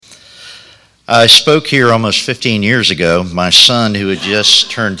I spoke here almost 15 years ago. My son, who had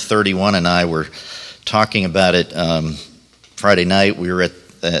just turned 31, and I were talking about it Friday night. We were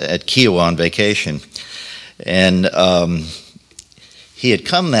at Kiowa on vacation, and he had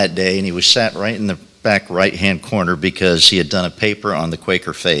come that day, and he was sat right in the back right-hand corner because he had done a paper on the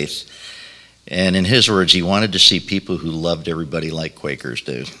Quaker faith. And in his words, he wanted to see people who loved everybody like Quakers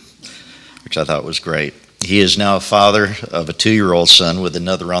do, which I thought was great. He is now a father of a 2-year-old son with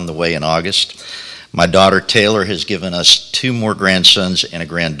another on the way in August. My daughter Taylor has given us 2 more grandsons and a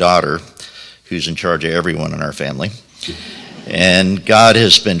granddaughter who's in charge of everyone in our family. And God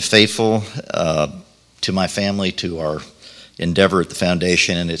has been faithful to my family, to our endeavor at the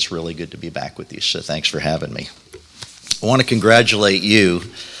foundation, and it's really good to be back with you. So thanks for having me. I want to congratulate you,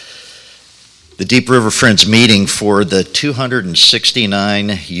 the Deep River Friends meeting, for the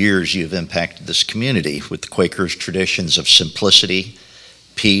 269 years you've impacted this community with the Quakers' traditions of simplicity,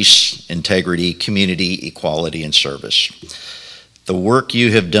 peace, integrity, community, equality, and service. The work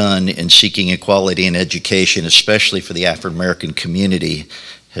you have done in seeking equality in education, especially for the African American community,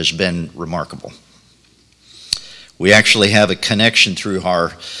 has been remarkable. We actually have a connection through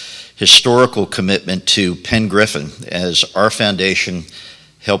our historical commitment to Penn Griffin, as our foundation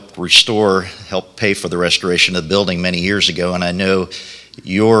helped pay for the restoration of the building many years ago, and I know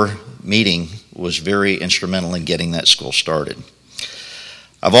your meeting was very instrumental in getting that school started.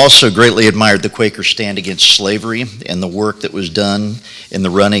 I've also greatly admired the Quaker stand against slavery and the work that was done in the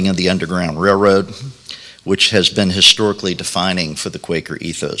running of the Underground Railroad, which has been historically defining for the Quaker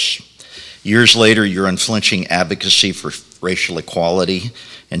ethos. Years later, your unflinching advocacy for racial equality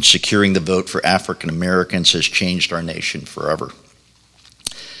and securing the vote for African Americans has changed our nation forever.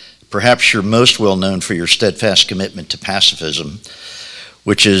 Perhaps you're most well known for your steadfast commitment to pacifism,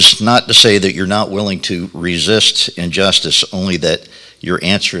 which is not to say that you're not willing to resist injustice, only that your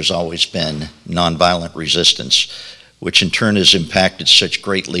answer has always been nonviolent resistance, which in turn has impacted such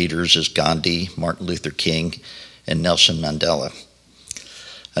great leaders as Gandhi, Martin Luther King, and Nelson Mandela.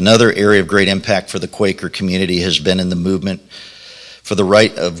 Another area of great impact for the Quaker community has been in the movement for the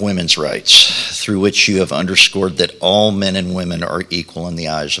right of women's rights, through which you have underscored that all men and women are equal in the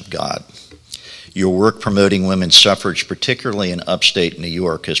eyes of God. Your work promoting women's suffrage, particularly in upstate New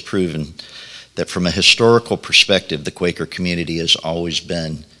York, has proven that from a historical perspective, the Quaker community has always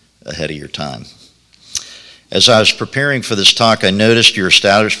been ahead of your time. As I was preparing for this talk, I noticed your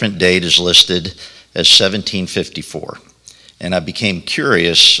establishment date is listed as 1754, and I became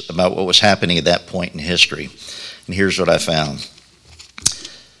curious about what was happening at that point in history. And here's what I found.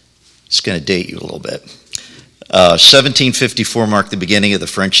 It's going to date you a little bit. 1754 marked the beginning of the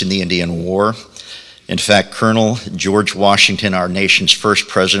French and the Indian War. In fact, Colonel George Washington, our nation's first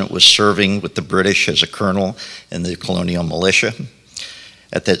president, was serving with the British as a colonel in the colonial militia.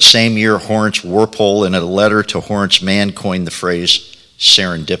 At that same year, Horace Walpole, in a letter to Horace Mann, coined the phrase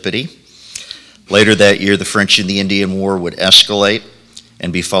serendipity. Later that year, the French and the Indian War would escalate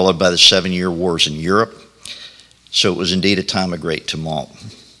and be followed by the 7-year wars in Europe. So it was indeed a time of great tumult.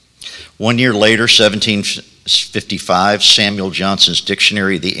 1 year later, 1755, Samuel Johnson's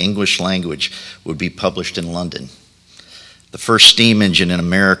Dictionary of the English Language would be published in London. The first steam engine in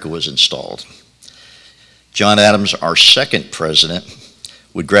America was installed. John Adams, our second president,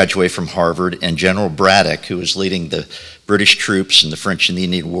 would graduate from Harvard, and General Braddock, who was leading the British troops in the French and the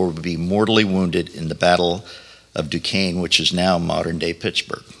Indian War, would be mortally wounded in the Battle of Duquesne, which is now modern-day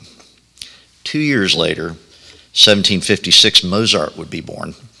Pittsburgh. 2 years later, 1756, Mozart would be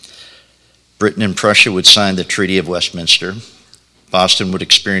born. Britain and Prussia would sign the Treaty of Westminster. Boston would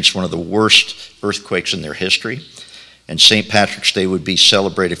experience one of the worst earthquakes in their history, and St. Patrick's Day would be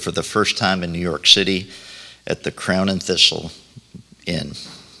celebrated for the first time in New York City at the Crown and Thistle Inn.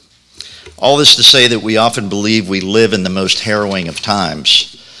 All this to say that we often believe we live in the most harrowing of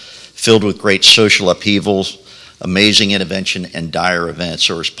times, filled with great social upheavals, amazing intervention, and dire events,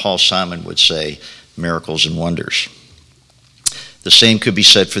 or as Paul Simon would say, miracles and wonders. The same could be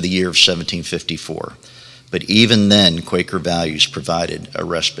said for the year of 1754, but even then, Quaker values provided a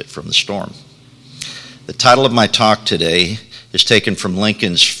respite from the storm. The title of my talk today is taken from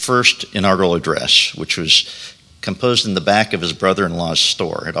Lincoln's first inaugural address, which was composed in the back of his brother-in-law's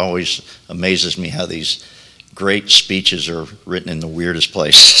store. It always amazes me how these great speeches are written in the weirdest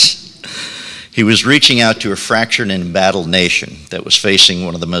places. He was reaching out to a fractured and embattled nation that was facing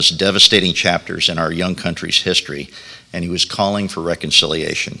one of the most devastating chapters in our young country's history, and he was calling for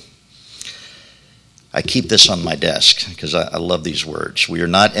reconciliation. I keep this on my desk because I love these words. We are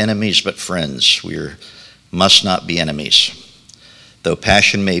not enemies but friends. We must not be enemies. Though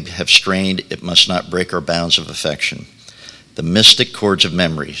passion may have strained, it must not break our bounds of affection. the mystic cords of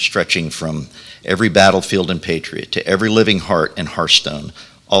memory stretching from every battlefield and patriot to every living heart and hearthstone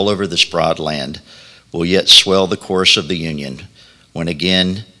all over this broad land will yet swell the chorus of the Union when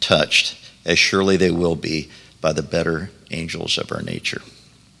again touched, as surely they will be, by the better angels of our nature.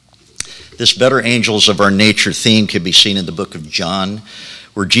 This better angels of our nature theme can be seen in the book of John,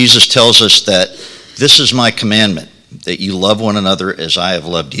 where Jesus tells us that this is my commandment, that you love one another as I have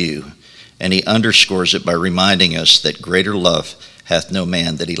loved you. And he underscores it by reminding us that greater love hath no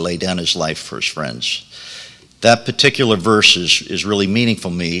man, that he lay down his life for his friends. That particular verse is really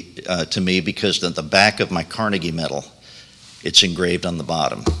meaningful to me because at the back of my Carnegie medal, it's engraved on the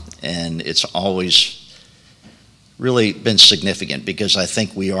bottom. And it's always really been significant because I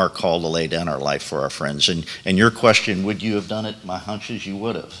think we are called to lay down our life for our friends. And your question, would you have done it? My hunch is you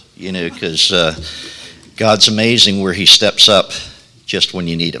would have, because God's amazing where he steps up just when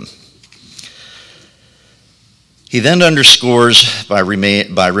you need him. He then underscores by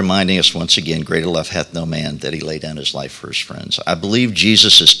reminding us once again, greater love hath no man, that he lay down his life for his friends. I believe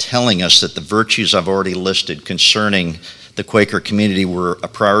Jesus is telling us that the virtues I've already listed concerning the Quaker community were a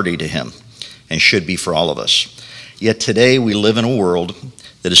priority to him and should be for all of us. Yet today we live in a world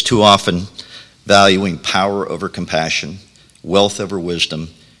that is too often valuing power over compassion, wealth over wisdom,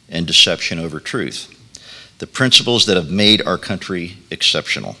 and deception over truth. The principles that have made our country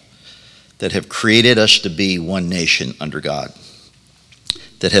exceptional, that have created us to be one nation under God,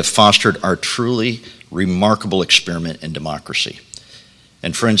 that have fostered our truly remarkable experiment in democracy.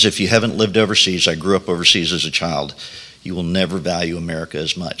 And friends, if you haven't lived overseas, I grew up overseas as a child, you will never value America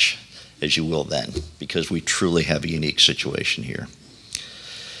as much as you will then, because we truly have a unique situation here.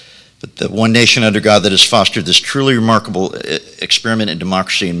 But the one nation under God that has fostered this truly remarkable experiment in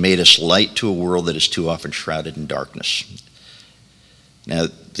democracy and made us light to a world that is too often shrouded in darkness. Now,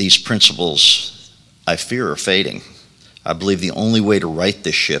 these principles, I fear, are fading. I believe the only way to right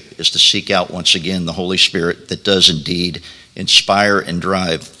this ship is to seek out once again the Holy Spirit that does indeed inspire and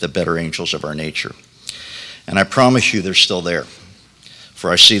drive the better angels of our nature. And I promise you they're still there,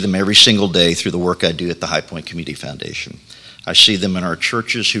 for I see them every single day through the work I do at the High Point Community Foundation. I see them in our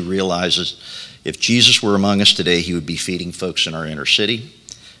churches who realizes if Jesus were among us today, he would be feeding folks in our inner city,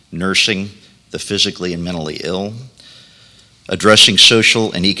 nursing the physically and mentally ill, addressing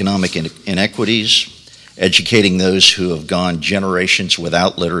social and economic inequities, educating those who have gone generations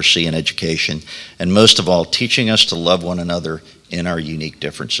without literacy and education, and most of all, teaching us to love one another in our unique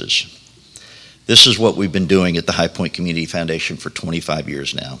differences. This is what we've been doing at the High Point Community Foundation for 25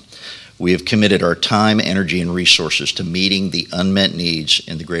 years now. We have committed our time, energy, and resources to meeting the unmet needs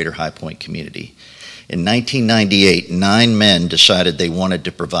in the greater High Point community. In 1998, 9 men decided they wanted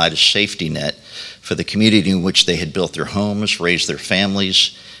to provide a safety net for the community in which they had built their homes, raised their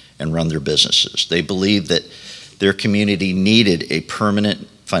families, and run their businesses. They believed that their community needed a permanent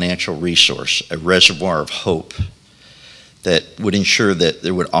financial resource, a reservoir of hope that would ensure that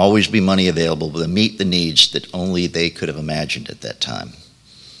there would always be money available to meet the needs that only they could have imagined at that time.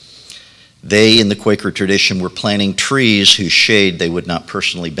 They, in the Quaker tradition, were planting trees whose shade they would not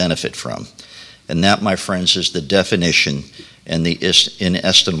personally benefit from. And that, my friends, is the definition and the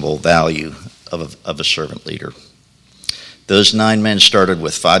inestimable value of a servant leader. Those 9 men started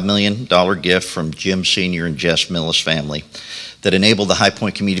with $5 million gift from Jim Sr. and Jess Millis family that enabled the High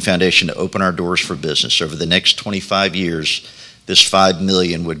Point Community Foundation to open our doors for business. Over the next 25 years, this $5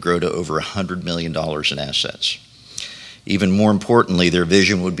 million would grow to over $100 million in assets. Even more importantly, their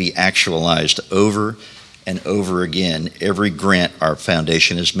vision would be actualized over and over again every grant our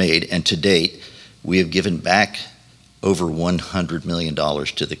foundation has made, and to date, we have given back over $100 million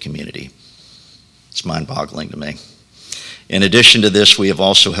to the community. It's mind-boggling to me. In addition to this, we have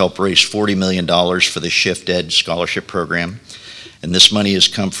also helped raise $40 million for the Shift Ed scholarship program, and this money has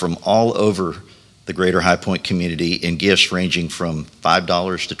come from all over the greater High Point community in gifts ranging from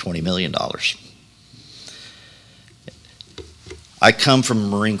 $5 to $20 million. I come from a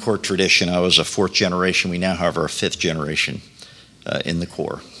Marine Corps tradition. I was a 4th generation. We now have our 5th generation in the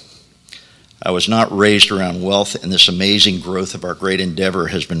Corps. I was not raised around wealth, and this amazing growth of our great endeavor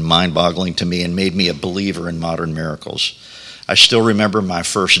has been mind-boggling to me and made me a believer in modern miracles. I still remember my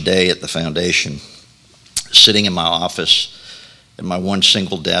first day at the foundation, sitting in my office at my one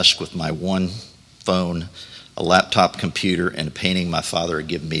single desk with my one phone, a laptop computer, and a painting my father had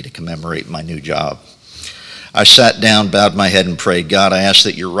given me to commemorate my new job. I sat down, bowed my head, and prayed, God, I ask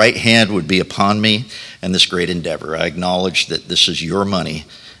that your right hand would be upon me and this great endeavor. I acknowledge that this is your money,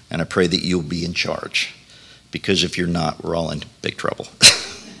 and I pray that you'll be in charge, because if you're not, we're all in big trouble.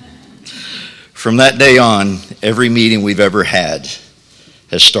 From that day on, every meeting we've ever had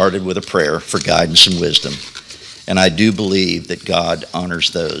has started with a prayer for guidance and wisdom. and I do believe that God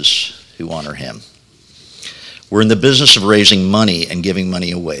honors those who honor him. We're in the business of raising money and giving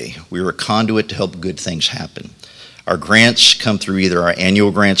money away. We are a conduit to help good things happen. Our grants come through either our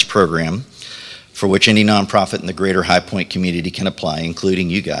annual grants program, for which any nonprofit in the greater High Point community can apply, including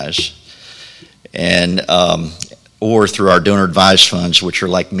you guys, and or through our donor advised funds, which are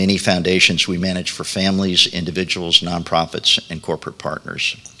like mini foundations we manage for families, individuals, nonprofits, and corporate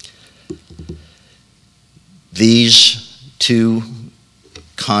partners. These two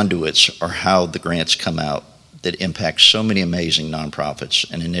conduits are how the grants come out that impact so many amazing nonprofits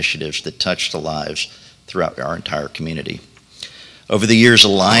and initiatives that touch the lives throughout our entire community. Over the years, a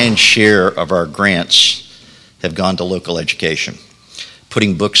lion's share of our grants have gone to local education,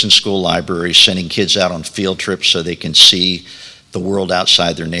 putting books in school libraries, sending kids out on field trips so they can see the world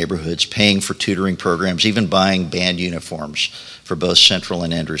outside their neighborhoods, paying for tutoring programs, even buying band uniforms for both Central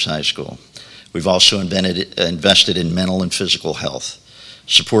and Andrews High School. We've also invested in mental and physical health,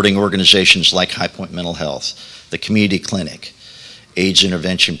 supporting organizations like High Point Mental Health, the Community Clinic, AIDS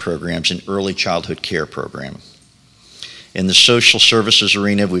intervention programs, and early childhood care program. In the social services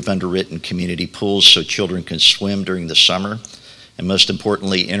arena, we've underwritten community pools so children can swim during the summer, and most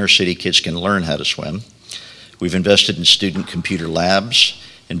importantly, inner city kids can learn how to swim. We've invested in student computer labs,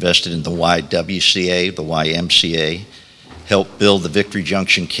 invested in the YWCA, the YMCA, helped build the Victory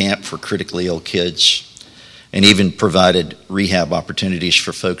Junction camp for critically ill kids, and even provided rehab opportunities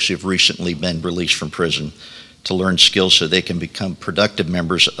for folks who've recently been released from prison to learn skills so they can become productive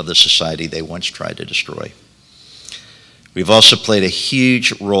members of the society they once tried to destroy. We've also played a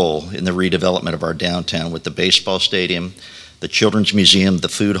huge role in the redevelopment of our downtown with the baseball stadium, the Children's Museum, the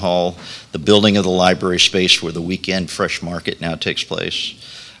food hall, the building of the library space where the weekend fresh market now takes place.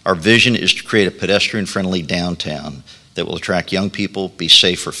 Our vision is to create a pedestrian-friendly downtown that will attract young people, be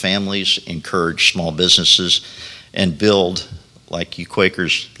safe for families, encourage small businesses, and build, like you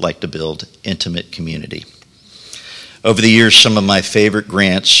Quakers like to build, intimate community. Over the years, some of my favorite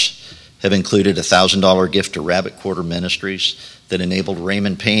grants have included a $1,000 gift to Rabbit Quarter Ministries that enabled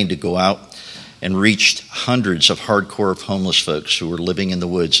Raymond Payne to go out and reached hundreds of hardcore homeless folks who were living in the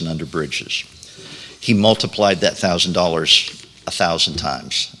woods and under bridges. He multiplied that $1,000 1,000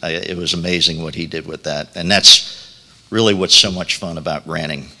 times. It was amazing what he did with that, and that's really what's so much fun about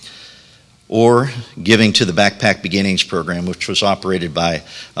granting. Or giving to the Backpack Beginnings program, which was operated by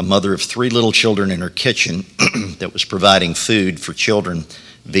a mother of 3 little children in her kitchen that was providing food for children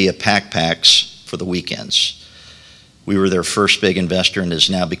via packs for the weekends. We were their first big investor and has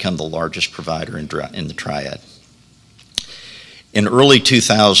now become the largest provider in the Triad. In early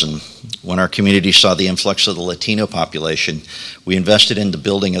 2000, when our community saw the influx of the Latino population, we invested in the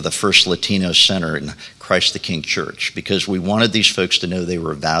building of the first Latino center in Christ the King Church because we wanted these folks to know they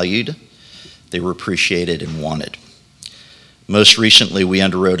were valued, they were appreciated, and wanted. Most recently, we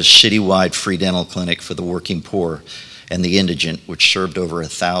underwrote a citywide free dental clinic for the working poor and the indigent, which served over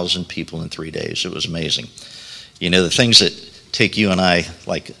 1,000 people in 3 days. It was amazing. You know, the things that take you and I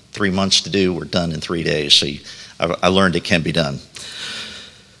like 3 months to do were done in 3 days, so I learned it can be done.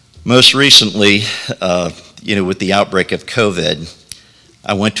 Most recently, with the outbreak of COVID,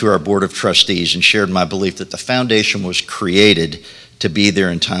 I went to our board of trustees and shared my belief that the foundation was created to be there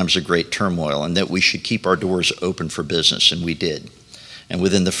in times of great turmoil and that we should keep our doors open for business, and we did. And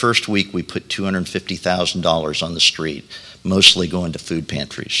within the first week, we put $250,000 on the street, mostly going to food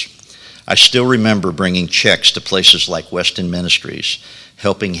pantries. I still remember bringing checks to places like Weston Ministries,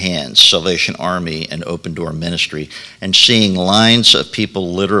 Helping Hands, Salvation Army, and Open Door Ministry, and seeing lines of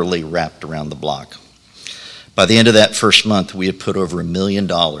people literally wrapped around the block. By the end of that first month, we had put over $1 million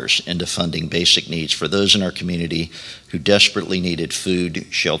into funding basic needs for those in our community who desperately needed food,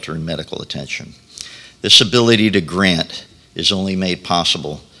 shelter, and medical attention. This ability to grant is only made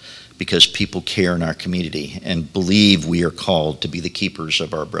possible because people care in our community and believe we are called to be the keepers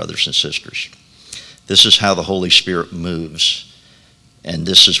of our brothers and sisters. This is how the Holy Spirit moves, and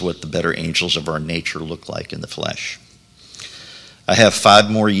this is what the better angels of our nature look like in the flesh. I have 5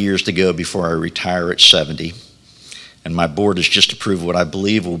 more years to go before I retire at 70, and my board has just approved what I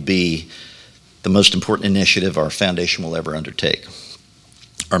believe will be the most important initiative our foundation will ever undertake.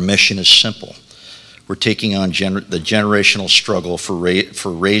 Our mission is simple. We're taking on the generational struggle for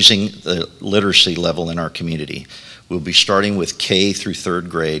raising the literacy level in our community. We'll be starting with K through 3rd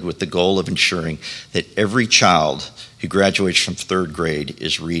grade with the goal of ensuring that every child who graduates from 3rd grade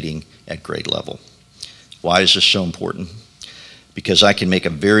is reading at grade level. Why is this so important? Because I can make a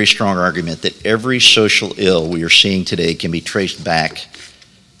very strong argument that every social ill we are seeing today can be traced back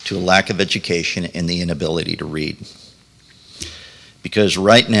to a lack of education and the inability to read. Because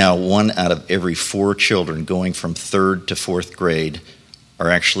right now, 1 out of every 4 children going from 3rd to 4th grade are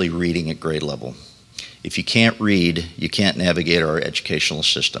actually reading at grade level. If you can't read, you can't navigate our educational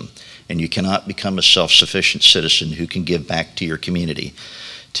system, and you cannot become a self-sufficient citizen who can give back to your community.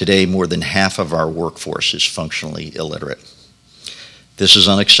 Today, more than half of our workforce is functionally illiterate. This is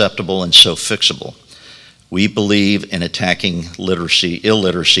unacceptable and so fixable. We believe in attacking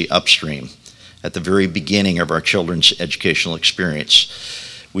illiteracy upstream, at the very beginning of our children's educational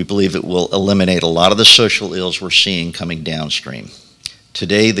experience. We believe it will eliminate a lot of the social ills we're seeing coming downstream.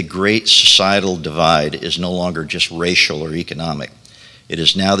 Today, the great societal divide is no longer just racial or economic. It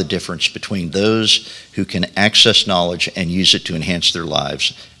is now the difference between those who can access knowledge and use it to enhance their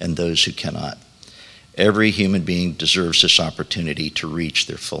lives and those who cannot. Every human being deserves this opportunity to reach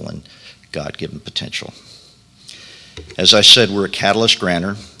their full and God-given potential. As I said, we're a catalyst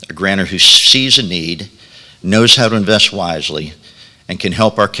grantor, a grantor who sees a need, knows how to invest wisely, and can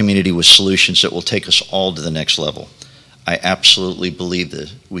help our community with solutions that will take us all to the next level. I absolutely believe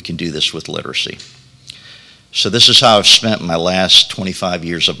that we can do this with literacy. So this is how I've spent my last 25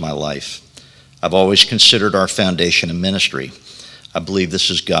 years of my life. I've always considered our foundation a ministry. I believe this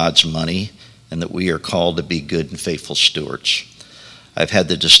is God's money and that we are called to be good and faithful stewards. I've had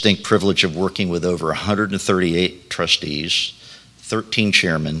the distinct privilege of working with over 138 trustees, 13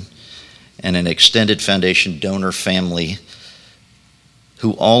 chairmen, and an extended foundation donor family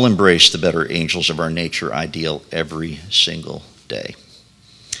who all embrace the better angels of our nature ideal every single day.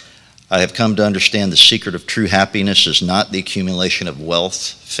 I have come to understand the secret of true happiness is not the accumulation of wealth,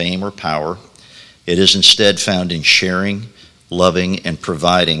 fame, or power. It is instead found in sharing, loving, and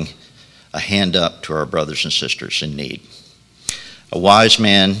providing a hand up to our brothers and sisters in need. A wise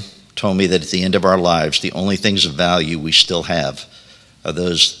man told me that at the end of our lives, the only things of value we still have are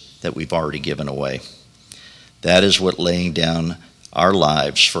those that we've already given away. That is what laying down our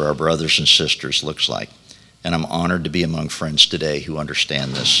lives for our brothers and sisters looks like. And I'm honored to be among friends today who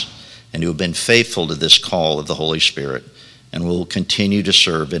understand this and who have been faithful to this call of the Holy Spirit and will continue to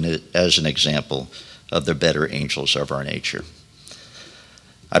serve as an example of the better angels of our nature.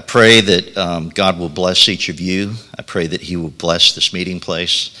 I pray that God will bless each of you. I pray that he will bless this meeting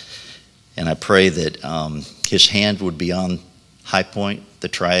place. And I pray that his hand would be on High Point, the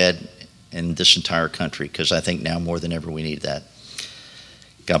Triad, and this entire country, because I think now more than ever we need that.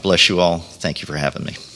 God bless you all. Thank you for having me.